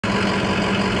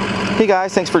Hey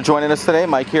guys, thanks for joining us today.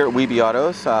 Mike here at WeBe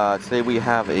Autos. Today we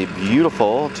have a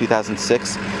beautiful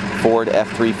 2006 Ford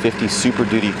F350 Super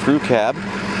Duty Crew Cab,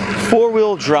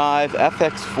 4-wheel drive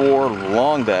FX4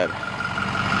 long bed,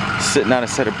 sitting on a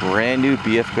set of brand new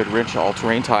BF Goodrich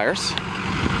all-terrain tires,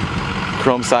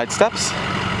 chrome side steps,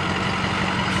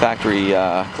 factory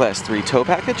class 3 tow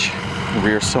package,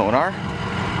 rear sonar,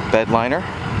 bed liner,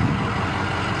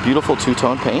 beautiful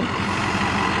two-tone paint.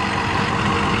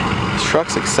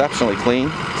 Truck's exceptionally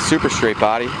clean, super straight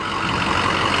body,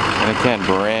 and again,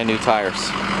 brand new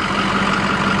tires.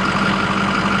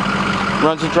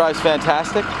 Runs and drives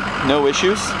fantastic, no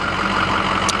issues.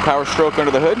 Power stroke under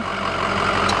the hood.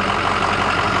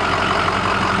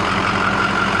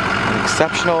 In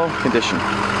exceptional condition.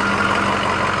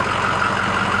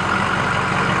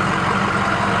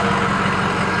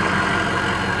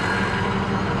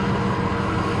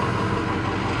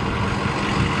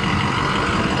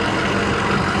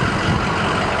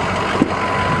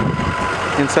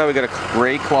 Inside we got a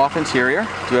gray cloth interior.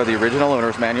 Do have the original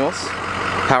owner's manuals.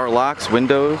 Power locks,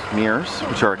 windows, mirrors,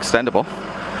 which are extendable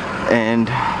and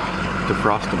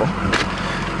defrostable.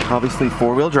 Obviously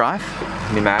 4-wheel drive,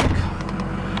 pneumatic,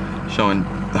 showing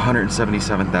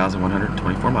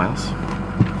 177,124 miles.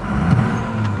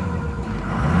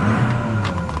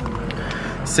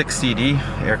 6 CD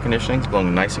air conditioning, it's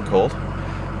blowing nice and cold.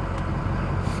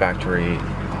 Factory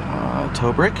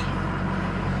tow brick.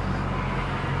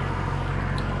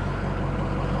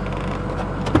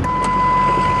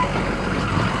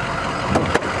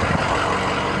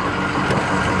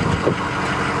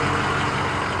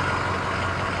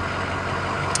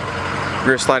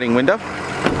 Rear sliding window.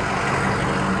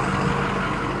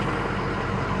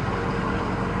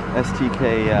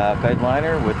 STK bed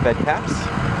liner with bed caps.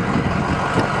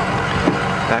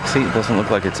 Back seat doesn't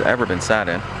look like it's ever been sat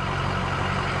in.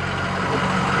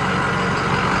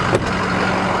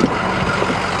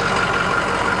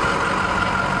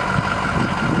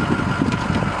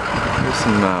 There's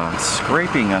some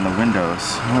scraping on the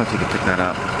windows. I don't know if you can pick that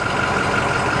up.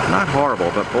 Not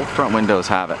horrible, but both front windows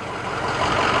have it.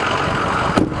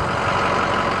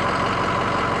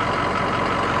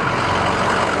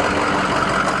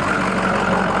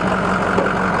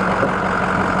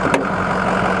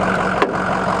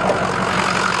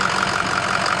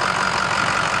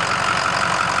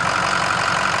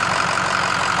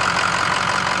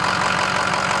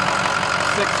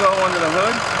 Under the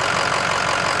hood.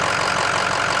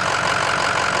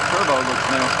 Turbo looks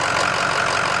new.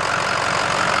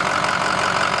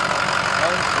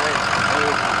 That's great.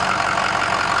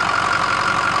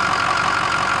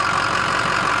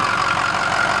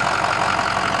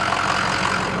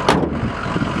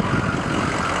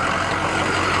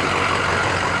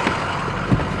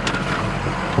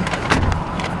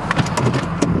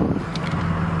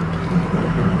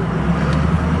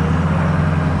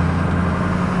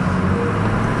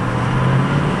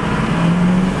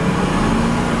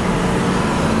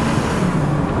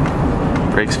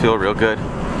 Brakes feel real good.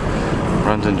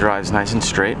 Runs and drives nice and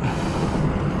straight.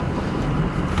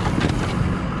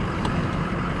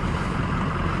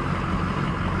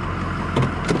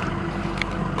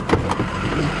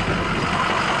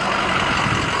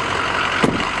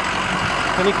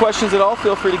 Any questions at all,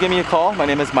 feel free to give me a call. My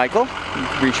name is Michael. You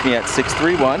can reach me at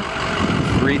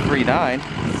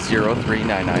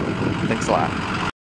 631-339-0399. Thanks a lot.